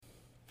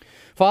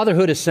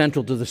Fatherhood is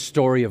central to the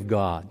story of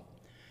God.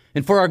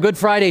 And for our Good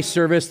Friday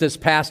service this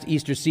past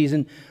Easter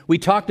season, we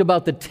talked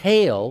about the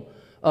tale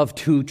of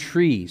two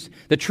trees.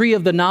 The tree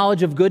of the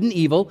knowledge of good and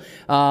evil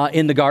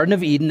in the Garden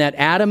of Eden, that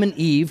Adam and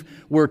Eve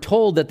were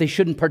told that they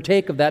shouldn't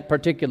partake of that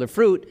particular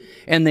fruit,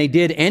 and they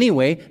did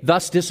anyway,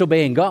 thus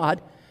disobeying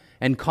God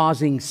and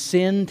causing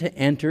sin to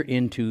enter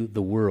into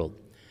the world.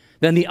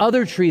 Then the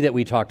other tree that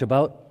we talked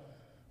about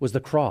was the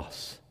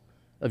cross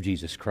of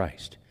Jesus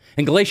Christ.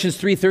 And Galatians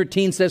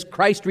 3:13 says,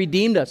 Christ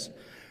redeemed us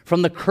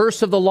from the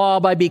curse of the law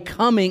by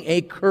becoming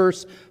a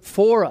curse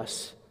for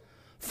us.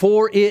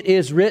 For it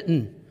is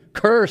written,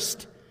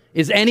 cursed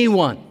is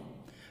anyone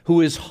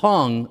who is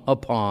hung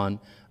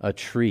upon a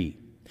tree.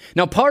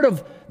 Now, part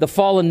of the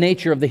fallen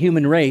nature of the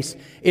human race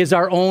is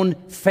our own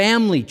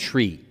family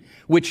tree,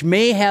 which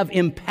may have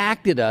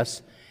impacted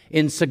us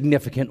in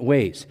significant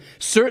ways.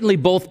 Certainly,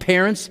 both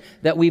parents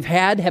that we've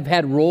had have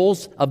had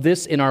roles of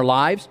this in our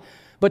lives.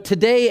 But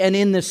today and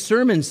in this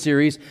sermon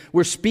series,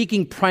 we're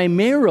speaking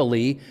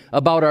primarily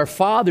about our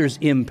Father's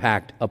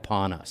impact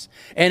upon us.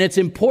 And it's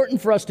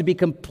important for us to be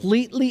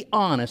completely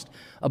honest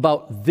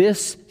about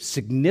this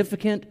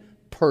significant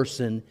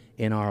person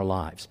in our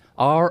lives,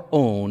 our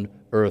own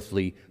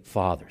earthly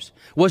fathers.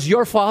 Was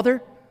your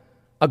father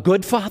a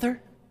good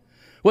father?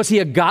 Was he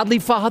a godly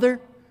father?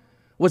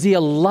 Was he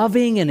a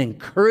loving and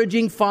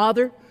encouraging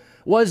father?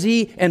 Was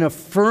he an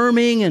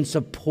affirming and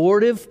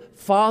supportive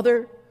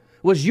father?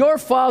 Was your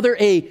father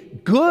a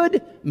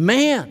good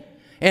man,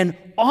 an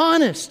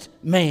honest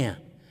man,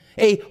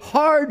 a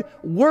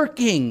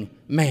hard-working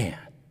man?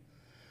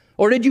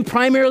 Or did you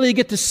primarily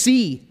get to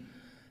see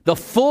the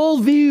full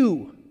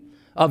view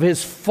of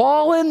his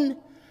fallen,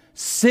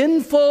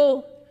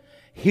 sinful,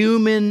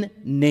 human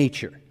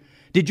nature?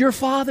 Did your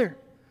father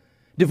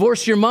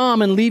divorce your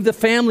mom and leave the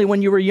family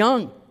when you were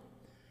young?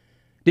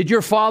 Did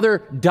your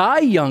father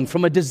die young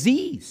from a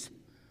disease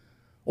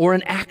or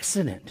an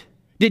accident?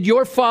 Did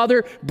your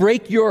father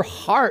break your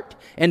heart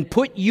and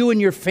put you and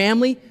your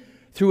family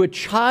through a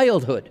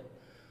childhood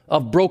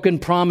of broken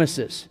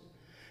promises?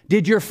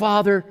 Did your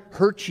father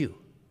hurt you,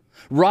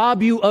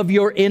 rob you of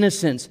your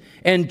innocence,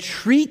 and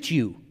treat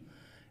you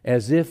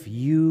as if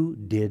you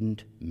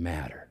didn't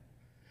matter?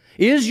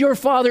 Is your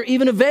father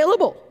even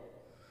available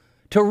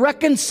to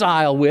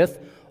reconcile with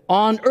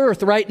on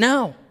earth right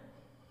now?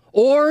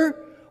 Or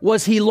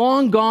was he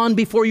long gone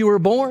before you were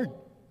born?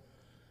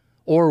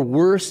 Or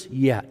worse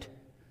yet,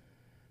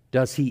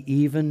 does he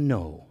even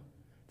know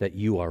that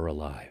you are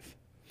alive?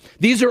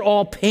 These are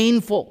all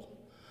painful,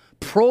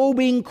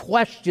 probing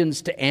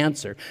questions to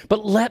answer.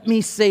 But let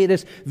me say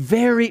this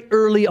very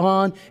early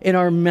on in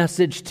our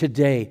message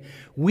today.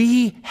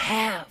 We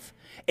have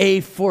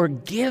a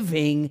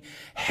forgiving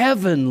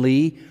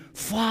heavenly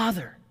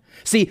Father.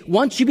 See,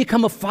 once you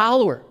become a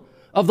follower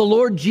of the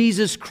Lord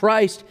Jesus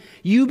Christ,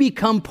 you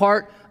become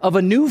part of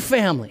a new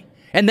family.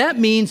 And that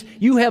means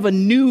you have a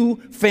new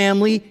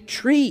family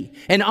tree.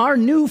 And our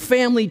new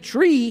family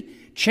tree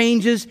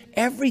changes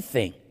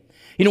everything.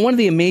 You know, one of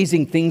the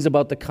amazing things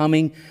about the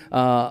coming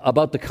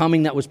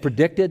that was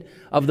predicted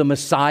of the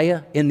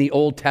Messiah in the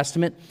Old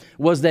Testament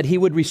was that he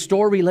would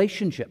restore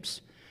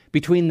relationships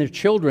between their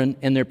children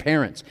and their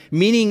parents.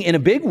 Meaning, in a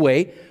big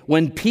way,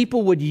 when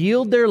people would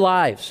yield their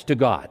lives to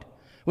God,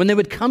 when they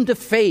would come to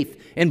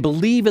faith and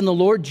believe in the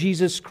Lord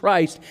Jesus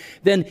Christ,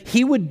 then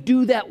he would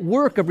do that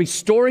work of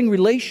restoring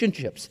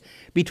relationships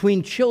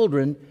between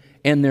children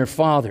and their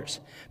fathers.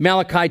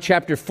 Malachi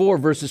chapter 4,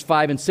 verses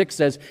 5 and 6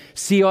 says,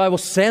 See, I will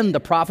send the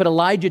prophet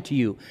Elijah to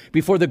you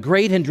before the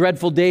great and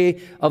dreadful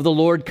day of the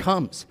Lord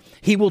comes.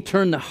 He will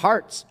turn the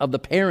hearts of the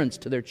parents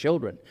to their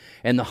children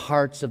and the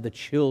hearts of the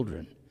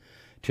children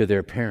to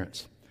their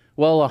parents.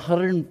 Well,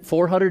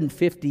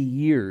 450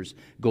 years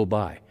go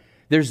by.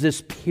 There's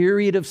this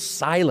period of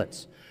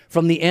silence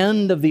from the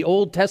end of the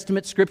Old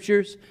Testament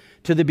scriptures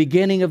to the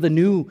beginning of the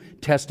New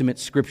Testament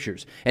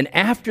scriptures. And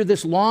after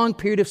this long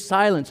period of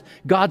silence,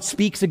 God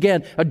speaks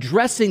again,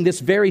 addressing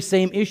this very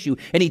same issue.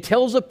 And he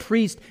tells a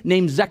priest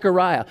named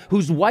Zechariah,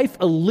 whose wife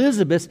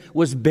Elizabeth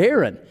was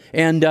barren,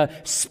 and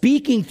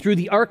speaking through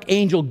the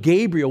archangel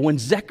Gabriel, when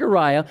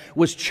Zechariah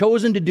was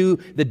chosen to do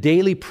the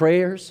daily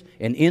prayers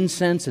and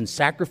incense and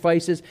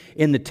sacrifices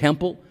in the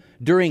temple,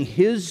 during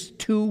his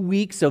 2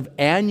 weeks of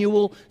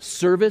annual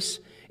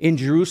service in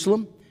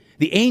Jerusalem,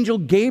 the angel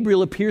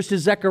Gabriel appears to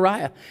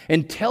Zechariah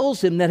and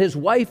tells him that his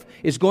wife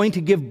is going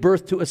to give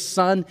birth to a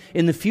son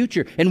in the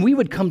future. And we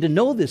would come to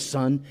know this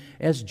son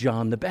as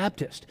John the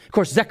Baptist. Of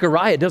course,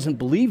 Zechariah doesn't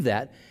believe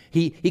that.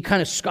 He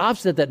kind of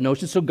scoffs at that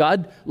notion, so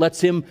God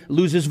lets him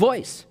lose his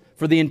voice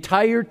for the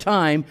entire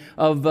time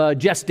of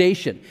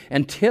gestation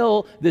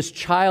until this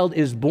child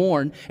is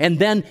born. And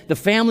then the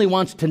family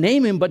wants to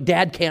name him, but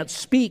dad can't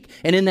speak.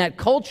 And in that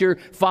culture,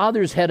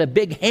 fathers had a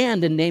big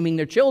hand in naming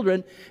their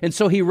children. And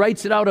so he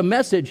writes it out a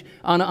message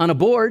on a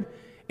board,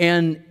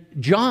 and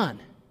John.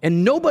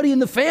 And nobody in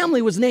the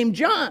family was named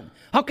John.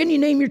 How can you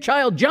name your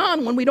child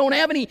John when we don't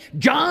have any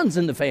Johns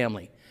in the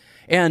family?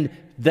 And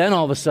then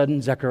all of a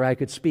sudden, Zechariah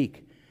could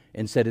speak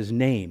and said his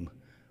name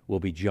will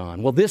be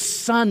John. Well, this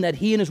son that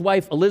he and his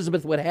wife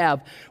Elizabeth would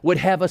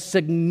have a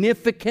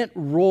significant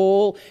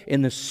role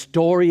in the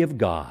story of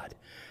God.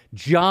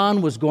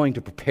 John was going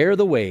to prepare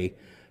the way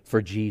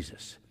for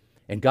Jesus.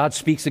 And God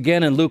speaks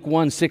again in Luke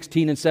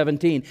 1:16 and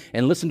 17.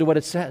 And listen to what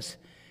it says.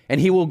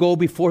 And he will go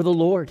before the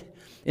Lord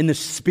in the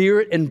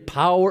spirit and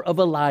power of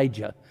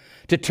Elijah,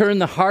 to turn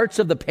the hearts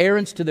of the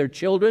parents to their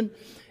children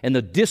and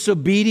the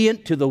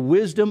disobedient to the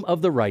wisdom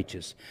of the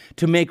righteous,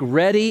 to make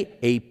ready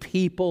a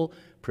people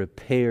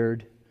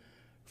prepared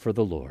for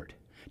the Lord.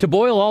 To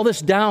boil all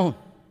this down,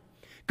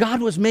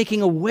 God was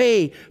making a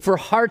way for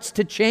hearts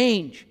to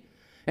change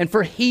and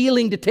for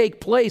healing to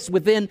take place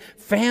within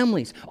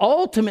families.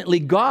 Ultimately,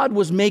 God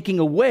was making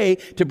a way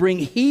to bring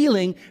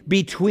healing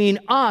between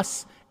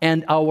us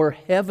and our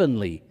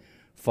heavenly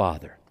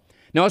Father.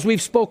 Now, as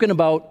we've spoken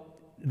about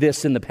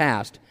this in the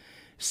past,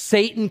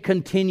 Satan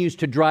continues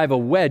to drive a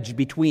wedge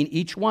between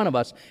each one of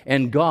us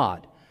and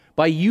God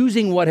by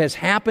using what has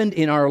happened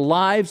in our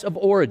lives of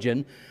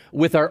origin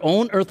with our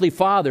own earthly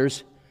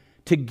fathers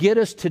to get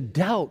us to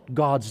doubt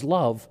God's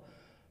love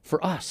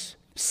for us.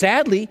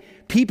 Sadly,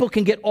 people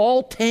can get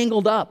all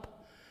tangled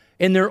up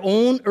in their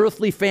own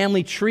earthly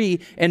family tree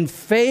and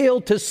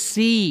fail to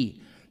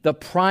see the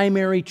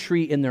primary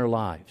tree in their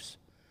lives,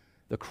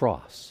 the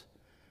cross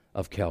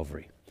of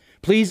Calvary.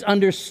 Please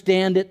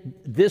understand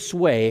it this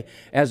way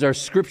as our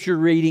scripture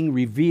reading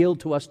revealed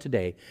to us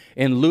today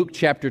in Luke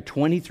chapter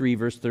 23,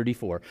 verse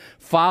 34.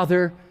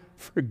 Father,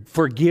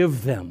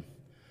 forgive them,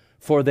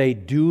 for they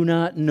do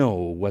not know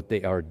what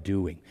they are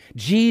doing.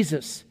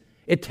 Jesus,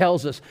 it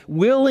tells us,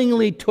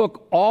 willingly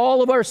took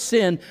all of our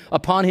sin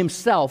upon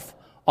himself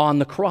on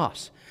the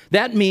cross.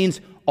 That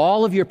means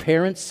all of your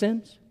parents'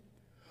 sins,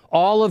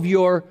 all of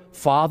your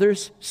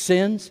father's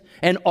sins,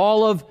 and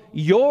all of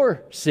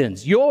your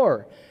sins,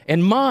 your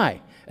and my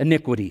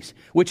iniquities,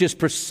 which is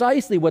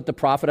precisely what the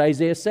prophet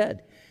Isaiah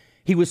said.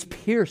 He was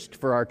pierced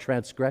for our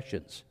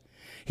transgressions.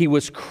 He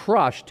was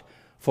crushed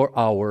for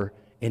our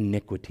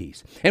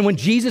iniquities. And when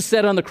Jesus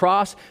said on the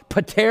cross,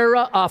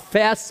 Patera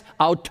aphes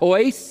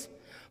autois,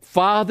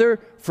 Father,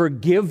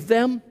 forgive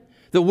them,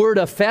 the word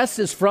aphes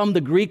is from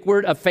the Greek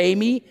word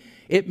aphemi.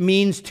 It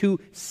means to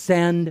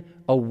send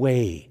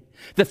away.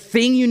 The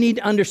thing you need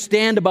to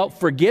understand about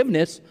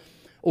forgiveness,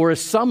 or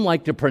as some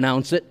like to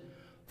pronounce it,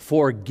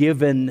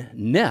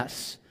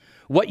 forgivenness.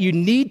 What you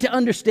need to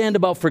understand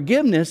about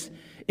forgiveness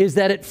is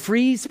that it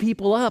frees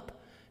people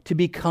up to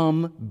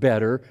become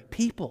better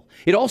people.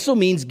 It also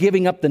means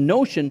giving up the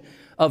notion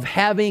of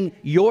having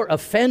your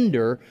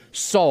offender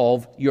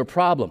solve your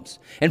problems.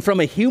 And from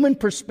a human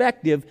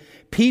perspective,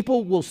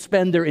 people will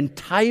spend their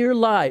entire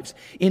lives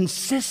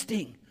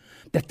insisting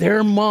that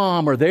their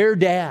mom or their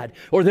dad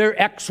or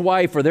their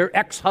ex-wife or their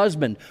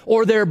ex-husband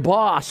or their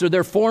boss or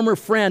their former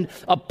friend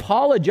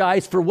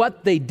apologize for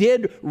what they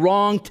did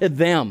wrong to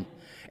them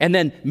and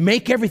then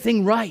make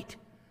everything right,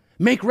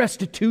 make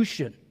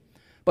restitution.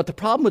 But the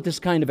problem with this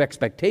kind of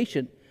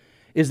expectation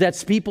is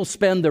that people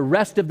spend the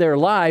rest of their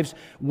lives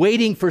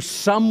waiting for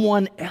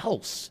someone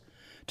else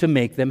to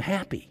make them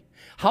happy.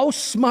 How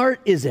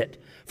smart is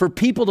it for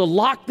people to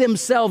lock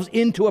themselves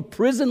into a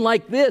prison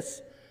like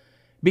this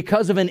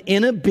because of an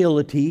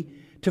inability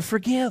to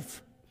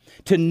forgive?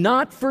 To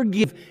not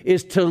forgive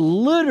is to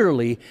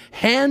literally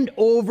hand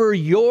over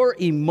your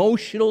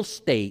emotional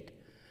state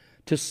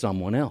to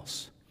someone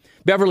else.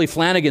 Beverly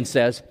Flanagan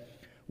says,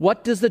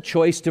 what does the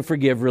choice to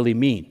forgive really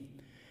mean?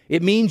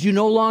 It means you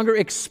no longer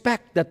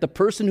expect that the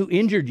person who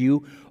injured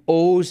you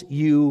owes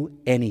you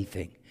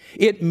anything.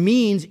 It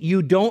means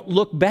you don't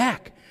look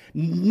back.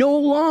 No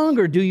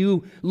longer do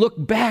you look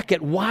back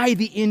at why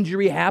the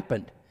injury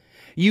happened.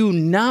 You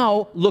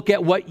now look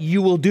at what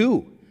you will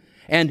do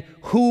and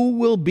who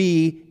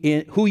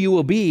you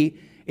will be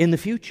in the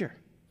future.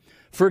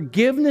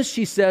 Forgiveness,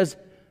 she says,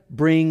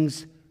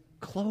 brings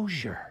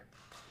closure.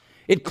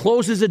 It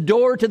closes a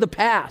door to the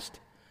past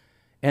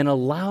and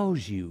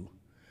allows you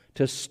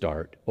to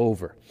start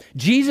over.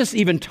 Jesus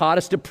even taught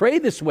us to pray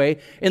this way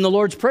in the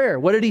Lord's Prayer.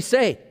 What did he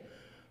say?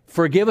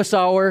 Forgive us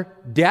our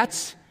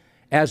debts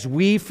as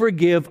we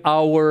forgive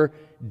our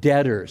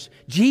debtors.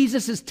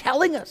 Jesus is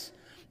telling us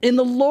in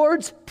the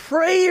Lord's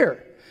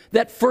Prayer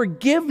that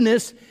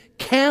forgiveness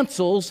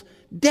cancels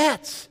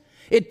debts.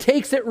 It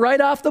takes it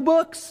right off the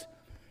books.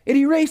 It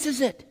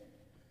erases it.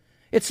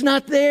 It's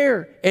not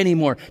there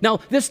anymore.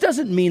 Now, this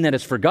doesn't mean that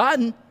it's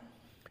forgotten,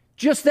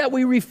 just that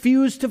we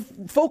refuse to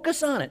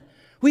focus on it.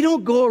 We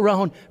don't go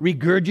around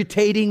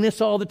regurgitating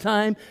this all the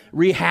time,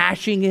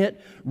 rehashing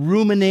it,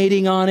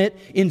 ruminating on it,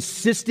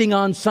 insisting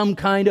on some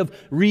kind of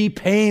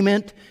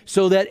repayment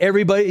so that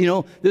everybody,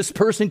 this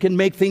person can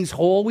make things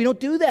whole. We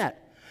don't do that.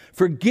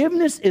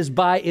 Forgiveness is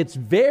by its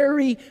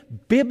very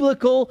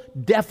biblical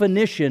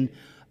definition,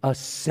 a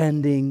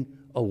sending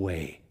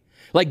away.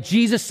 Like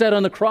Jesus said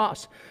on the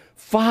cross,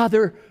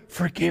 Father,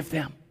 forgive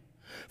them.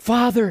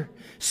 Father,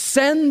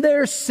 send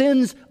their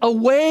sins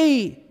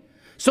away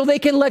so they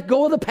can let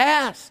go of the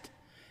past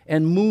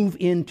and move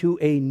into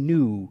a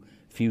new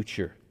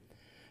future.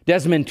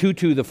 Desmond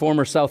Tutu, the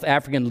former South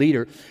African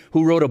leader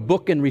who wrote a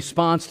book in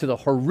response to the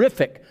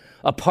horrific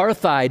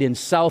apartheid in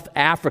South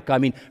Africa. I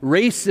mean,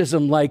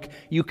 racism like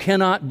you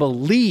cannot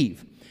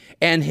believe.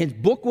 And his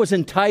book was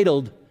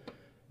entitled,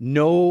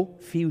 No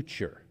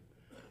Future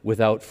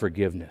Without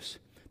Forgiveness.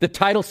 The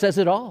title says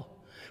it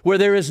all. Where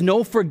there is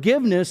no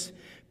forgiveness,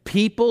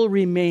 people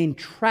remain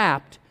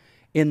trapped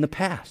in the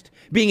past,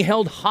 being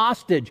held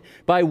hostage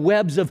by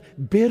webs of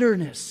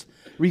bitterness,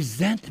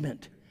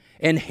 resentment,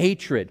 and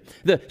hatred.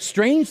 The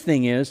strange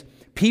thing is,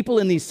 people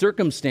in these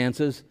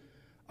circumstances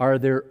are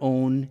their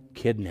own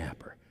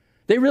kidnapper.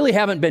 They really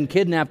haven't been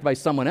kidnapped by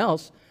someone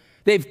else.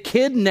 They've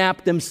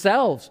kidnapped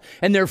themselves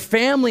and their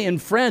family and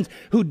friends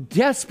who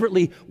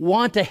desperately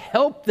want to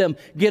help them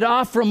get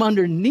off from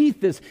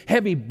underneath this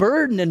heavy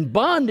burden and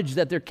bondage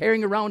that they're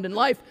carrying around in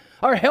life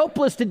are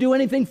helpless to do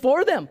anything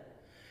for them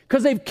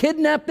because they've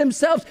kidnapped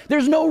themselves.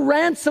 There's no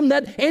ransom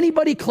that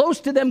anybody close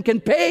to them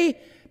can pay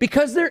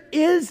because there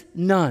is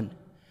none.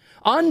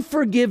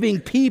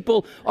 Unforgiving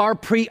people are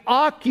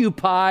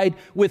preoccupied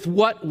with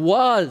what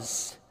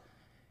was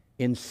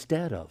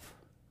instead of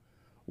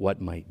what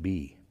might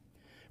be.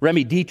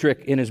 Remy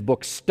Dietrich, in his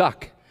book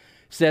Stuck,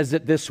 says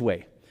it this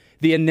way.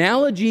 The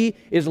analogy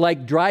is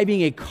like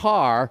driving a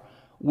car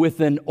with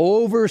an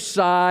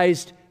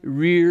oversized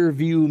rear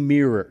view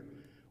mirror,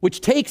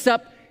 which takes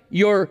up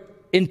your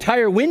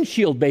entire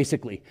windshield,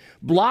 basically,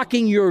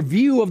 blocking your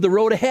view of the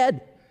road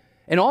ahead.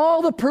 And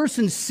all the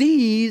person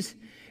sees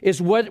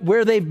is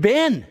where they've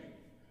been,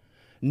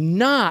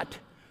 not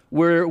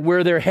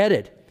where they're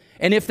headed.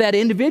 And if that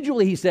individual,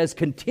 he says,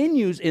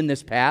 continues in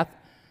this path,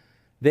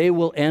 they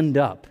will end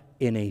up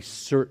in a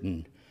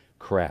certain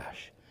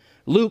crash.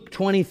 Luke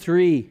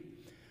 23,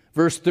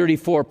 verse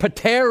 34,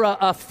 Patera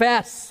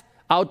aphes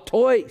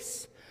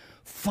autois.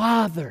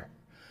 Father,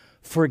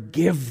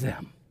 forgive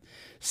them.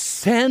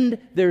 Send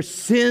their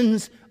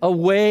sins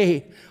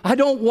away. I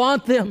don't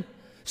want them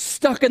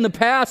stuck in the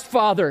past,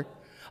 Father.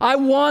 I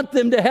want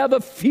them to have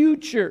a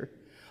future.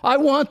 I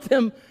want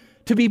them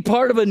to be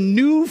part of a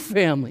new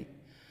family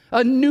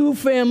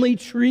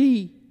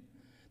tree,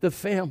 the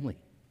family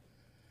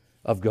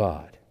of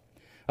God.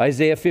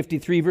 Isaiah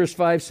 53 verse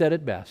 5 said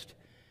it best.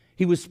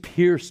 He was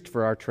pierced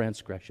for our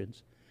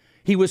transgressions.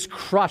 He was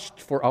crushed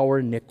for our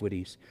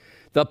iniquities.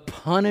 The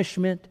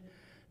punishment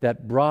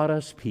that brought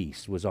us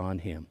peace was on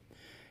him.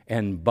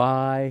 And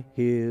by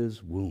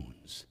his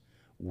wounds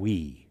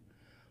we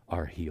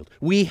are healed.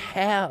 We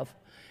have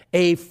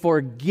a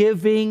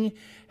forgiving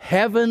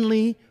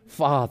heavenly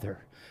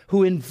Father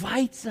who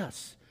invites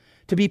us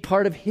to be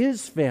part of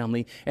his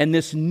family, and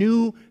this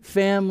new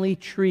family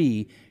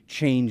tree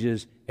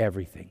changes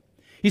everything.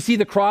 You see,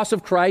 the cross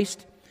of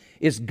Christ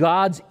is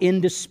God's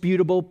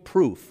indisputable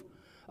proof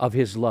of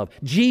his love.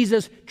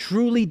 Jesus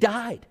truly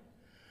died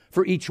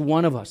for each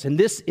one of us, and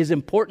this is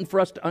important for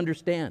us to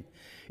understand,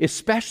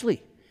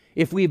 especially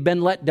if we've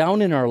been let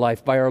down in our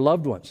life by our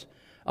loved ones,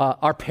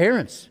 our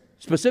parents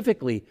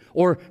specifically,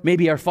 or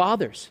maybe our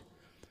fathers.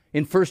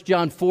 In 1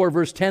 John 4,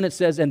 verse 10, it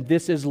says, and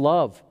this is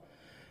love,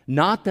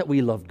 not that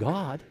we love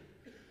God,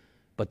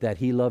 but that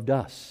he loved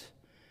us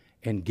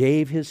and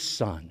gave his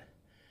Son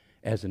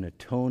as an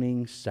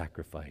atoning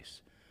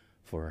sacrifice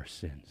for our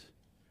sins.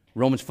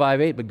 Romans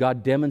 5:8, but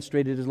God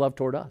demonstrated his love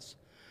toward us,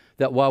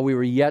 that while we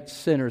were yet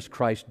sinners,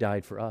 Christ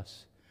died for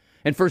us.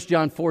 And 1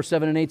 John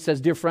 4:7 and 8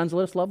 says, dear friends,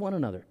 let us love one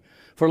another.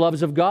 For love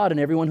is of God, and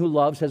everyone who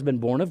loves has been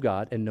born of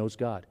God and knows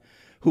God.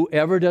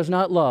 Whoever does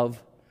not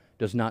love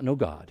does not know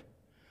God,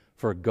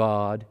 for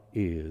God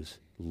is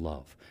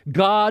love.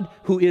 God,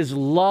 who is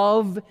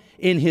love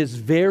in his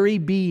very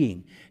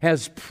being,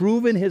 has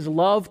proven his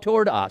love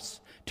toward us,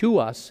 to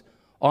us,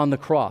 on the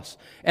cross.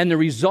 And the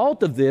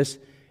result of this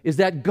is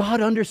that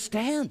God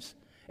understands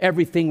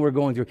everything we're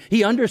going through.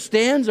 He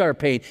understands our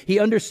pain. He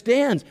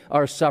understands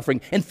our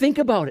suffering. And think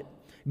about it.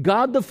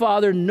 God the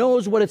Father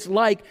knows what it's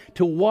like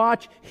to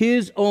watch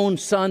his own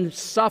Son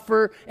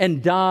suffer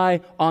and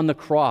die on the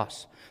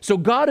cross. So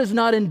God is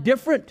not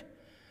indifferent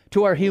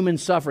to our human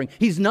suffering.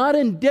 He's not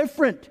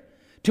indifferent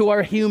to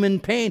our human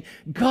pain.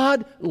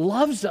 God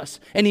loves us,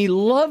 and he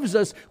loves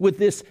us with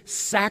this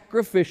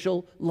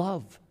sacrificial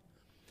love.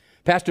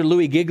 Pastor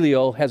Louis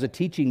Giglio has a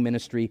teaching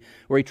ministry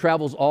where he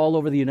travels all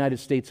over the United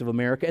States of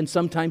America, and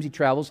sometimes he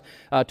travels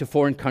to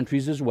foreign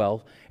countries as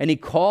well. And he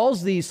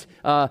calls these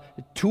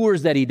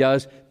tours that he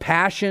does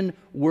passion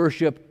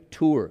worship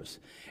tours.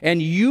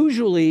 And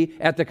usually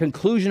at the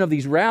conclusion of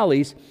these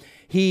rallies,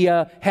 he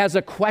has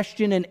a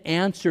question and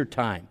answer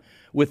time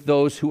with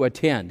those who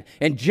attend.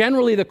 And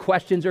generally the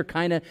questions are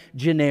kind of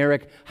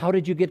generic. How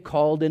did you get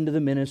called into the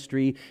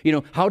ministry?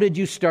 How did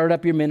you start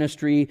up your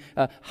ministry?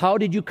 How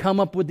did you come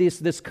up with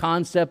this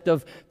concept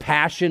of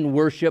passion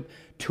worship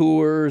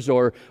tours?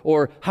 Or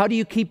how do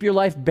you keep your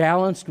life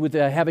balanced with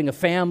having a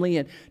family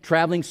and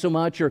traveling so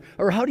much?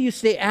 Or how do you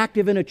stay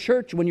active in a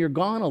church when you're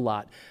gone a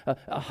lot?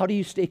 How do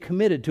you stay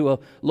committed to a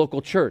local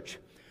church?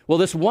 Well,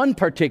 this one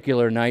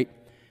particular night,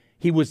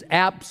 he was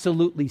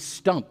absolutely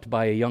stumped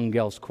by a young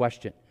gal's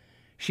question.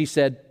 She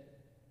said,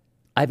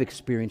 I've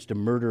experienced a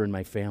murder in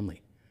my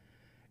family,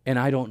 and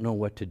I don't know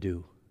what to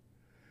do.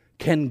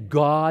 Can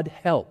God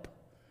help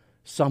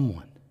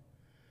someone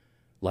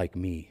like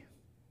me?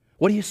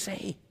 What do you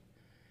say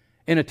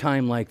in a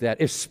time like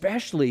that?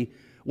 Especially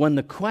when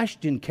the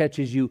question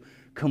catches you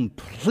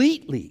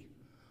completely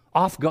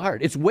off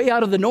guard. It's way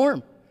out of the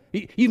norm.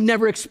 You've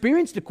never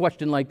experienced a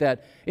question like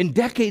that in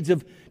decades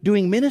of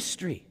doing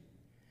ministry.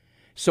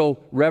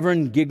 So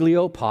Reverend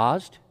Giglio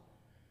paused.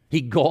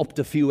 He gulped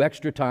a few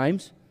extra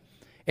times.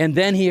 And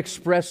then he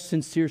expressed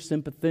sincere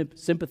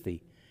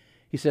sympathy.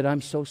 He said,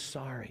 I'm so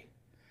sorry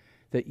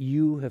that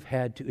you have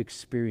had to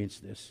experience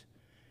this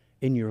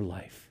in your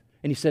life.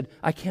 And he said,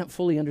 I can't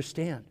fully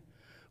understand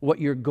what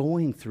you're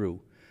going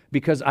through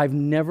because I've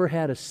never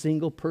had a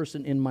single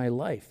person in my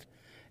life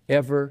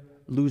ever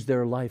lose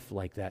their life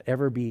like that,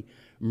 ever be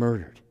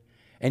murdered.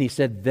 And he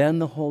said, then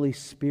the Holy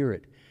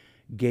Spirit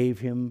gave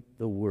him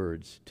the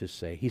words to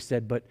say. He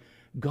said, but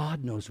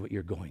God knows what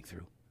you're going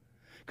through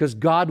because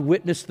God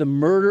witnessed the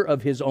murder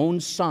of his own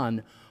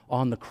son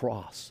on the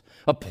cross,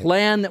 a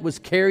plan that was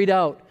carried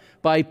out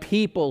by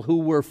people who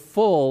were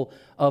full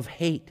of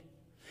hate.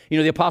 You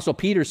know, the Apostle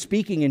Peter,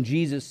 speaking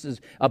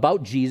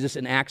about Jesus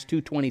in Acts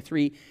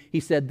 2:23, he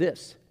said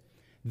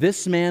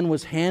this man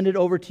was handed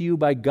over to you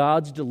by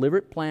God's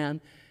deliberate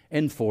plan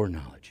and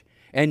foreknowledge.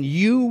 And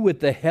you, with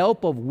the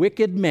help of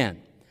wicked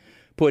men,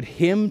 put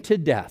him to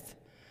death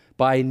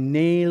by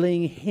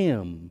nailing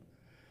him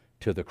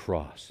to the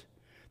cross.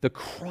 The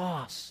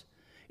cross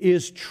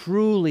is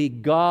truly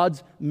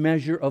God's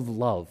measure of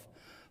love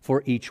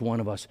for each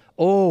one of us.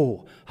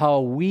 Oh,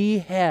 how we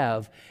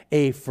have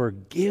a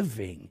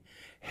forgiving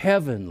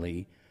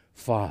Heavenly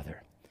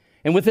Father.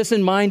 And with this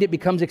in mind, it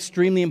becomes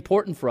extremely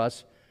important for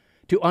us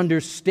to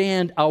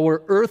understand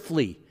our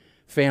earthly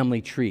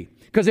family tree.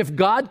 Because if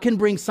God can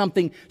bring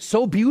something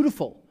so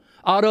beautiful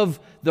out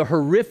of the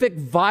horrific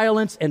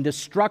violence and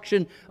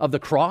destruction of the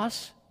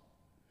cross,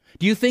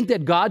 do you think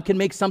that God can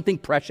make something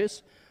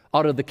precious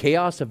out of the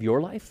chaos of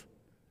your life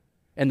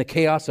and the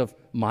chaos of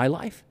my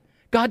life?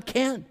 God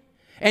can.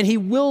 And He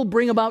will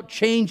bring about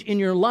change in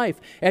your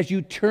life as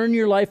you turn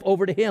your life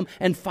over to Him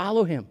and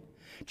follow Him.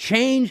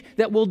 Change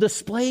that will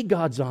display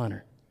God's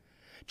honor.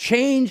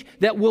 Change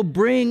that will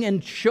bring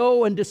and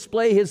show and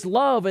display His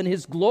love and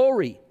His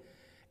glory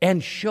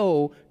and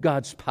show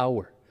God's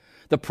power.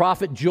 The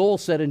prophet Joel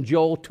said in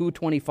Joel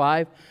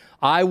 2:25,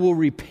 I will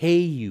repay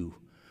you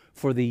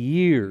for the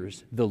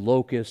years the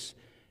locusts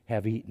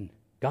have eaten.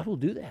 God will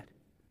do that.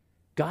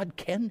 God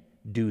can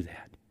do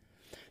that.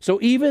 So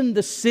even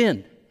the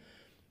sin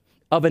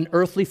of an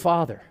earthly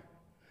father,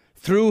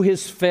 through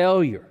his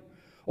failure,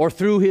 or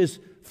through his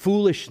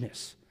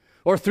foolishness,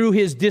 or through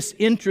his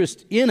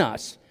disinterest in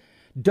us,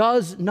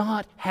 does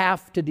not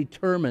have to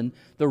determine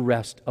the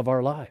rest of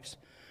our lives.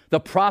 The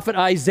prophet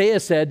Isaiah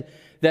said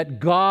that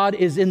God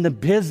is in the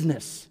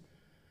business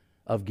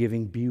of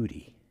giving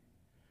beauty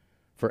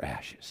for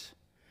ashes,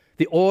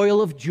 the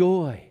oil of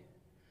joy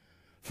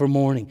for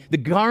mourning, the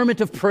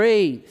garment of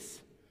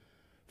praise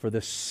for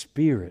the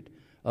spirit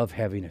of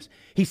heaviness.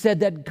 He said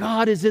that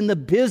God is in the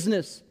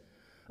business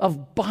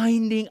of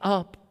binding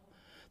up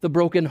the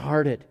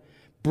brokenhearted,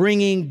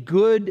 bringing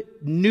good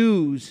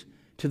news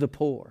to the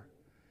poor,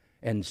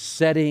 and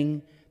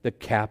setting the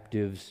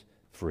captives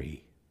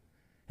free.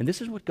 And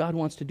this is what God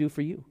wants to do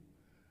for you.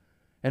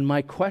 And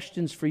my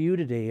questions for you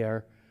today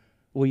are,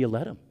 will you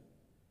let Him?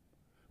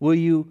 Will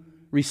you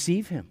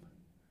receive Him?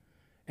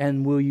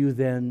 And will you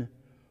then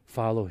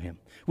follow Him?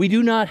 We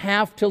do not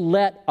have to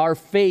let our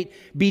fate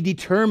be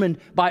determined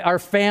by our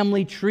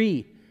family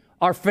tree,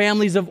 our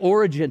families of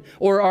origin,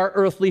 or our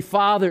earthly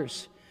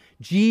fathers.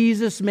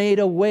 Jesus made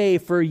a way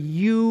for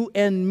you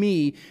and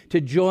me to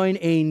join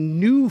a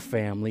new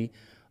family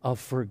of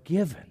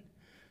forgiven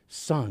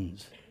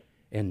sons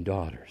and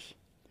daughters.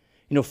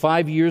 You know,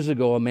 5 years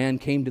ago, a man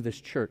came to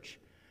this church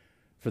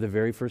for the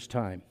very first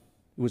time.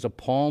 It was a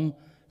Palm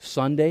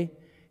Sunday.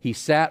 He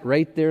sat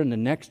right there in the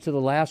next to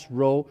the last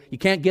row. You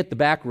can't get the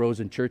back rows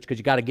in church because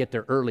you got to get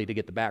there early to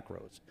get the back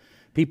rows.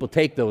 People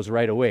take those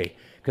right away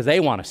because they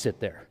want to sit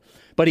there.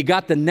 But he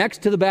got the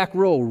next to the back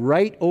row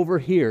right over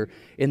here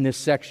in this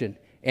section.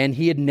 And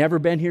he had never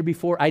been here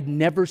before. I'd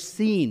never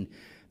seen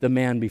the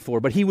man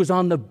before. But he was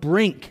on the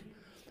brink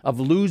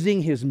of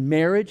losing his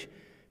marriage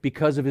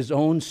because of his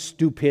own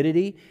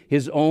stupidity,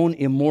 his own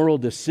immoral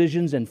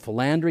decisions and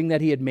philandering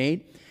that he had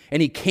made.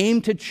 And he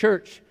came to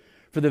church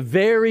for the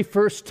very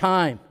first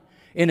time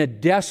in a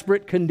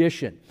desperate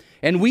condition.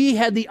 And we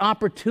had the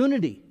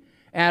opportunity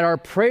at our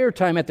prayer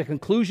time at the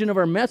conclusion of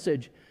our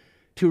message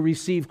to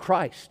receive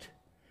Christ.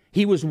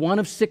 He was one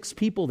of 6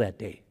 people that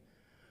day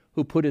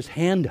who put his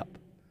hand up.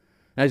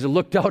 And as I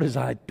looked out,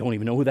 I don't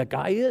even know who that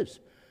guy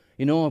is.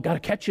 You know, I've got to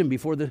catch him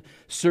before the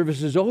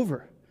service is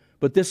over.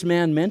 But this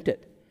man meant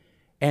it.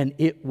 And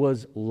it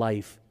was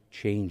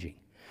life-changing.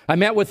 I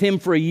met with him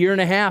for 1.5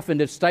 years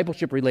in a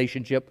discipleship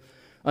relationship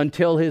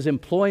until his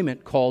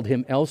employment called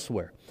him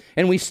elsewhere.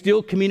 And we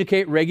still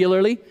communicate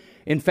regularly.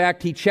 In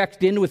fact, he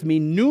checked in with me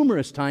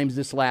numerous times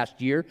this last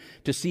year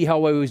to see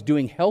how I was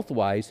doing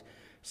health-wise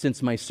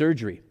since my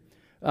surgery.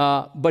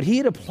 But he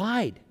had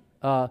applied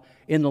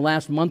in the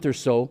last month or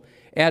so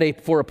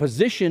for a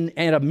position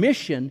and a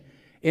mission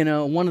in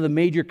one of the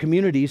major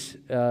communities,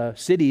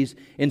 cities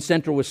in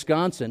central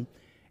Wisconsin,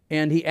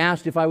 and he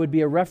asked if I would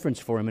be a reference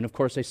for him, and of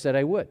course I said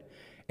I would.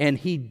 And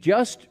I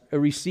just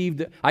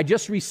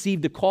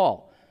received a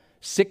call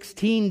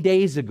 16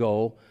 days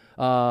ago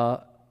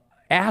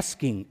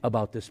asking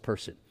about this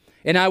person.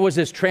 And I was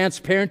as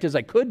transparent as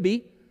I could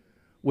be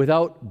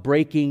without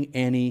breaking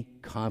any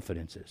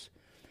confidences.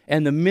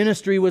 And the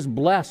ministry was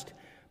blessed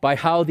by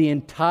how the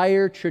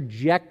entire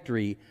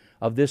trajectory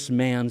of this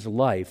man's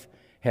life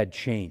had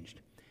changed.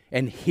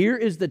 And here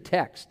is the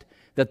text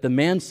that the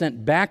man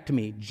sent back to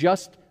me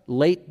just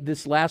late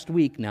this last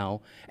week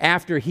now,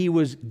 after he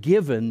was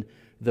given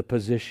the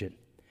position.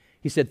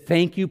 He said,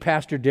 "Thank you,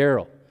 Pastor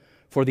Darrell,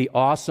 for the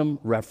awesome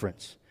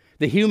reference.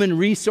 The human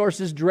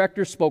resources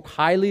director spoke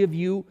highly of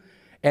you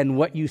and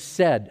what you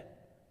said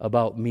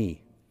about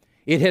me.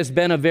 It has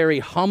been a very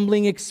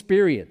humbling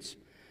experience.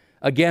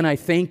 Again, I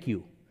thank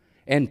you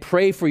and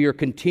pray for your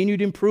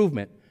continued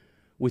improvement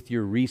with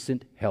your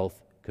recent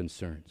health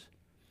concerns."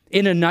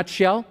 In a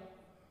nutshell,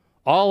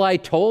 all I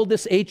told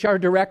this HR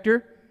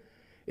director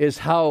is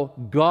how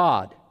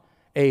God,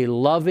 a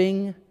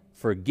loving,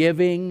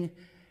 forgiving,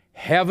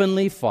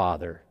 heavenly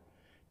Father,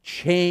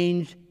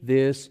 changed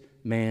this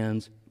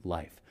man's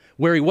life.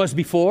 Where he was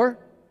before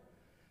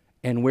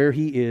and where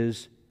he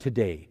is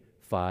today,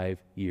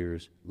 5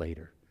 years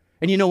later.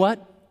 And you know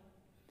what?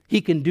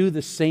 He can do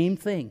the same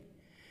thing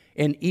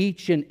in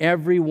each and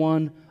every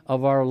one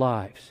of our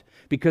lives,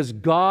 because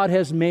God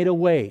has made a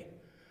way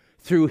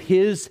through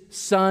His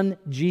Son,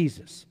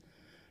 Jesus,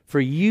 for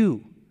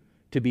you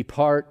to be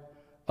part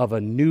of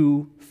a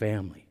new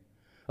family,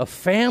 a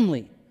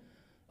family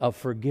of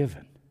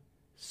forgiven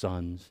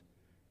sons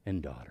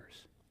and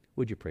daughters.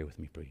 Would you pray with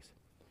me, please?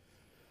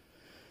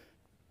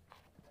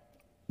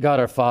 God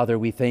our Father,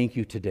 we thank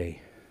you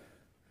today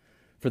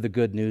for the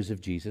good news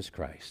of Jesus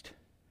Christ,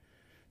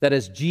 that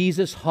as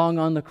Jesus hung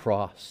on the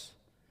cross,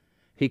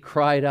 He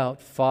cried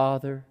out,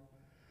 "Father,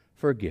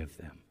 forgive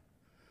them,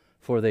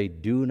 for they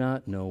do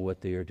not know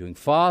what they are doing."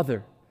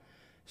 Father,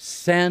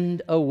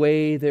 send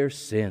away their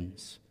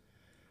sins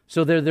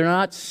so that they're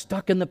not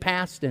stuck in the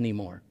past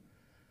anymore,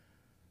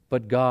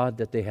 but God,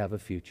 that they have a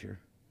future.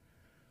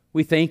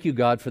 We thank you,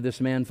 God, for this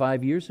man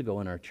 5 years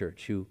ago in our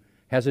church who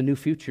has a new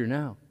future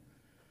now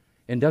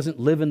and doesn't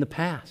live in the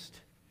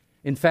past.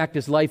 In fact,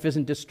 his life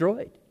isn't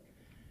destroyed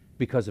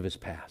because of his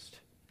past.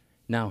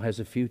 Now has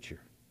a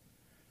future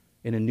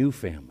in a new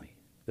family,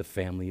 the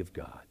family of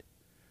God.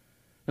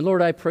 And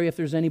Lord, I pray if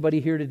there's anybody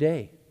here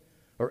today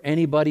or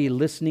anybody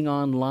listening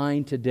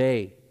online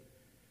today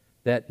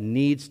that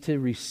needs to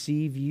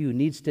receive you,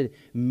 needs to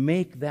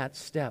make that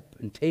step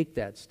and take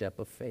that step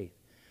of faith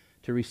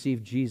to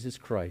receive Jesus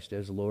Christ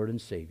as Lord and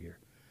Savior,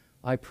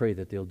 I pray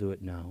that they'll do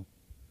it now.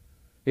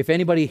 If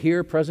anybody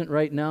here present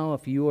right now,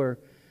 if you are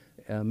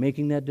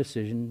making that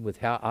decision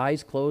with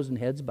eyes closed and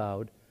heads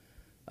bowed,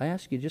 I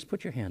ask you, just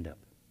put your hand up.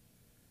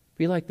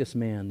 Be like this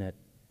man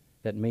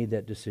that made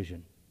that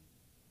decision.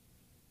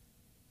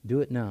 Do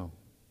it now.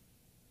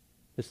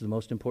 This is the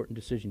most important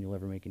decision you'll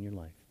ever make in your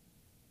life.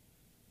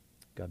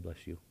 God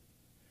bless you.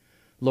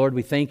 Lord,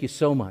 we thank you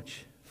so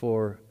much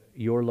for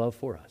your love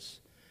for us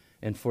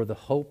and for the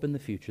hope and the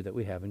future that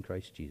we have in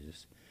Christ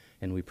Jesus.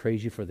 And we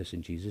praise you for this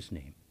in Jesus'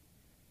 name.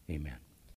 Amen.